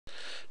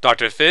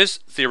Dr. Phys,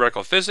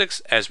 Theoretical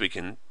Physics, as we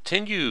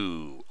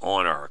continue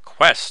on our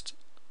quest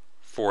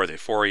for the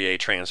Fourier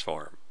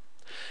Transform.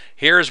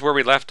 Here's where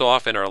we left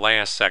off in our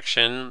last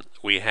section.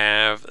 We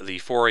have the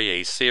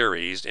Fourier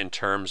series in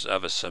terms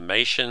of a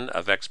summation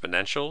of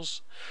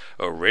exponentials.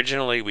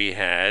 Originally we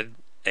had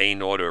a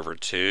naught over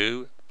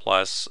 2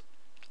 plus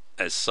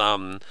a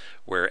sum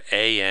where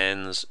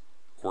ANs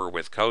were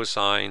with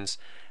cosines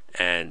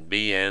and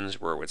BNs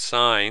were with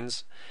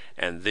sines,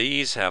 and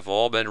these have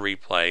all been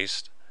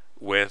replaced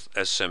with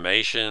a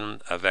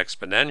summation of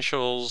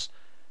exponentials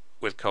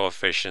with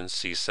coefficients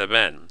c sub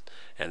n,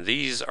 and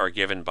these are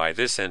given by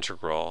this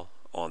integral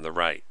on the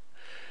right.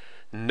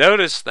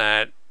 Notice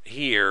that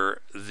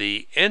here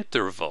the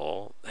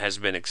interval has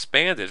been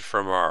expanded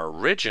from our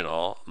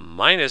original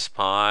minus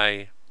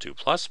pi to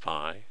plus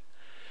pi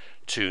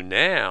to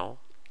now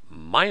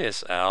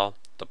minus L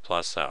to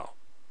plus L.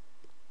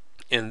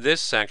 In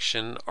this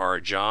section, our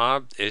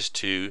job is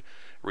to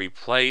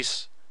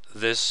replace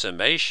this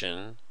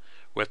summation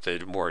with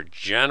a more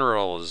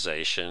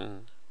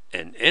generalization,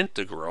 an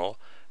integral,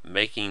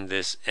 making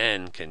this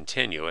n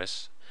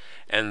continuous,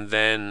 and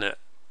then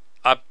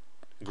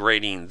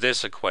upgrading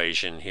this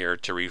equation here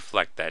to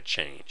reflect that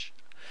change.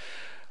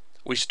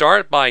 We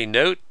start by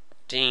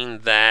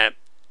noting that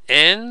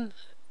n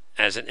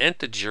as an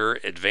integer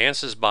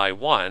advances by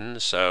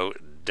 1, so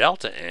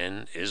delta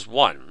n is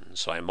 1.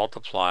 So I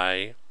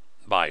multiply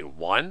by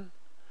 1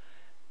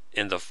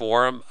 in the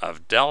form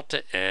of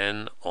delta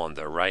n on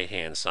the right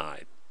hand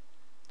side.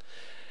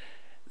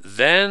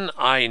 Then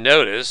I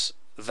notice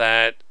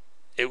that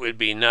it would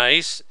be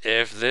nice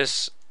if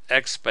this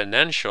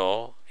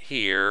exponential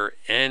here,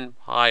 n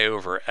pi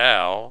over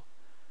L,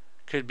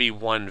 could be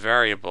one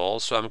variable,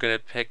 so I'm going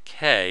to pick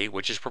k,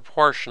 which is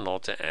proportional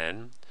to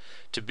n,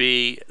 to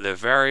be the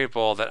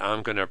variable that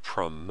I'm going to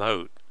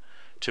promote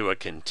to a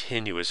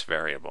continuous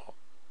variable.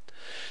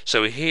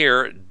 So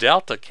here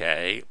delta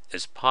k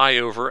is pi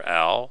over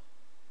L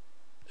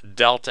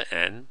delta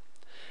n,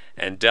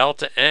 and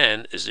delta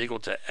n is equal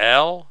to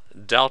L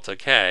delta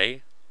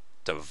k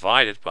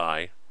divided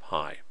by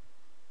pi.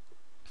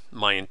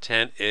 My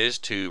intent is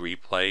to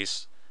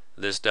replace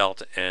this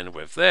delta n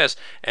with this,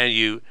 and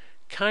you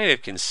kind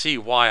of can see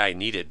why I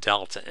needed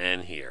delta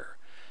n here,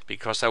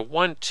 because I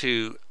want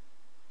to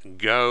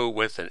go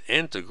with an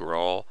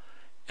integral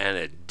and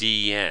a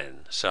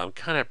dn, so I'm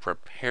kind of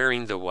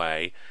preparing the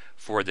way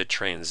for the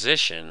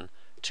transition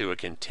to a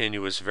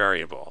continuous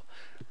variable,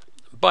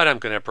 but I'm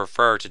going to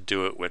prefer to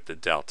do it with the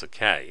delta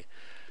k.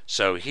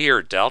 So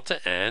here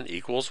delta n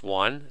equals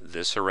 1,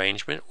 this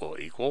arrangement will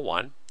equal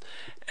 1,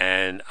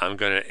 and I'm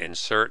going to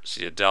insert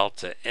the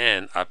delta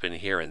n up in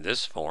here in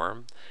this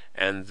form,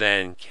 and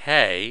then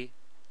k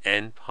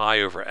n pi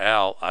over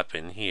L up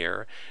in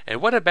here.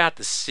 And what about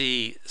the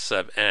c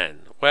sub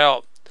n?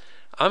 Well,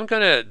 I'm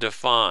going to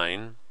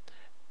define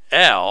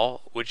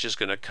L, which is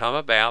going to come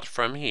about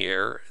from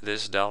here,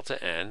 this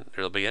delta n,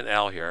 there'll be an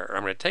L here.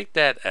 I'm going to take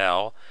that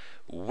L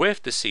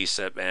with the c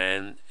sub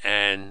n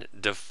and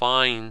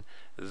define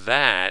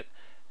that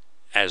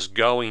as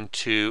going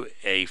to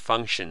a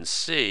function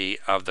c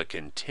of the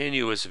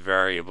continuous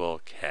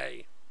variable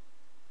k.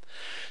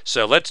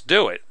 So let's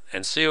do it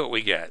and see what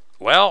we get.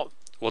 Well,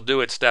 we'll do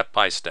it step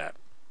by step.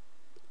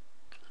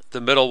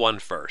 The middle one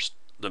first,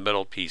 the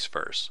middle piece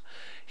first.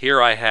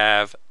 Here I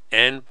have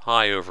n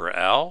pi over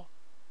L,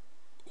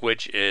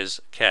 which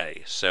is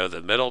k. So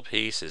the middle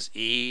piece is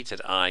e to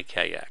the I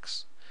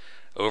kx.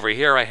 Over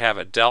here I have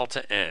a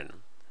delta n.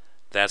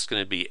 That's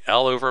going to be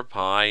L over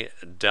pi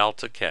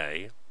delta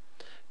k.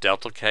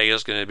 Delta k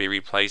is going to be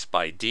replaced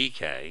by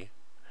dk.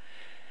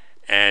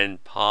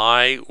 And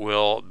pi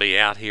will be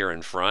out here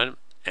in front.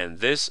 And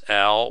this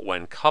L,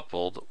 when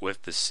coupled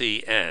with the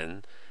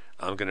Cn,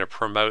 I'm going to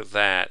promote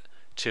that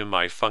to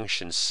my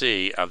function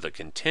c of the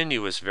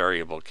continuous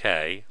variable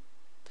k.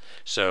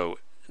 So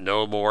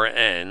no more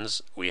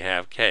n's, we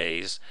have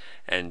k's,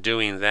 and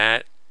doing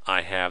that,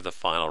 I have the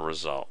final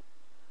result.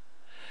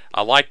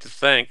 I like to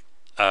think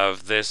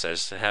of this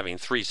as having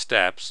 3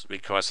 steps,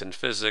 because in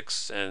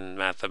physics and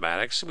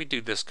mathematics we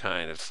do this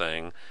kind of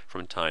thing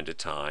from time to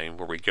time,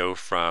 where we go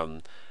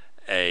from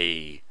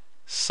a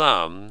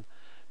sum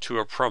to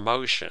a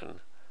promotion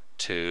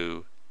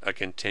to a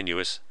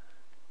continuous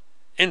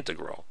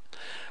integral.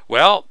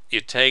 Well,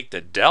 you take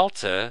the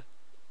delta,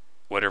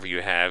 whatever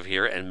you have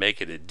here, and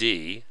make it a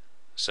d.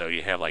 So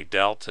you have like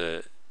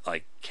delta,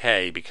 like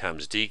k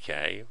becomes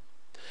dk.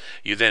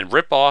 You then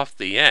rip off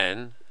the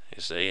n,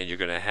 you see, and you're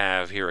going to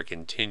have here a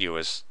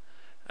continuous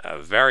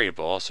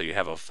variable, so you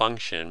have a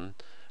function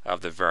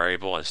of the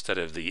variable instead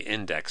of the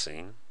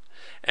indexing.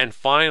 And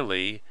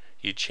finally,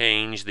 you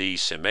change the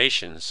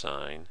summation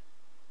sign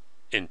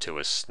into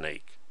a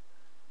snake,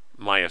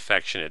 my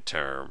affectionate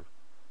term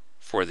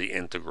for the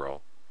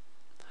integral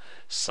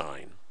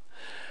sign.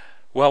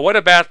 Well, what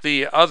about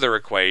the other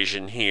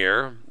equation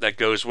here that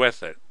goes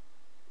with it?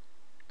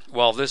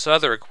 Well, this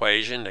other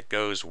equation that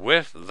goes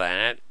with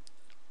that,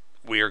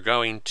 we are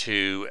going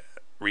to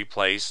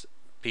replace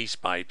piece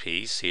by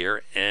piece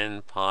here.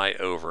 N pi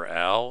over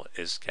L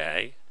is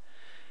k.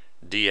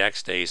 dx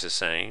stays the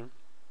same,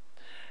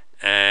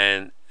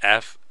 and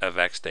f of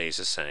x stays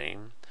the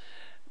same.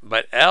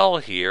 But L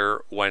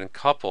here, when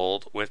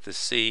coupled with the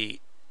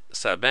C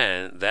sub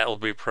n, that will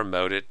be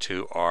promoted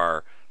to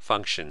our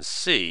function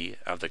C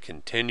of the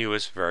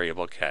continuous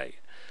variable k.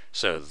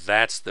 So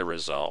that's the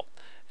result.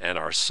 And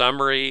our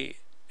summary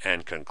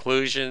and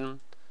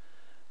conclusion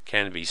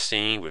can be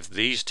seen with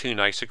these two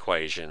nice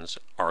equations.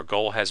 Our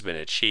goal has been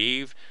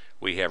achieved.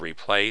 We have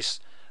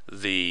replaced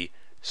the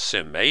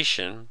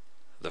summation,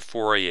 the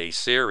Fourier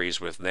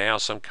series, with now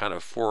some kind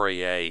of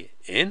Fourier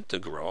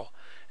integral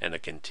and a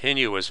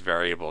continuous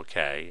variable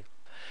k.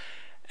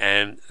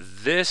 And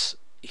this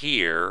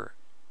here,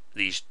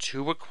 these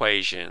two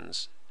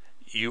equations,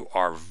 you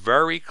are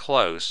very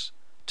close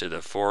to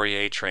the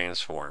Fourier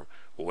transform.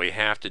 What we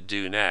have to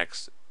do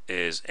next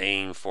is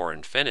aim for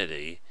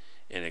infinity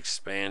in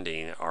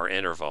expanding our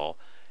interval,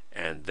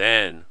 and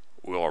then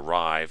we'll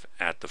arrive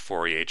at the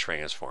Fourier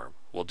transform.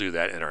 We'll do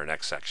that in our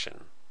next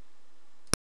section.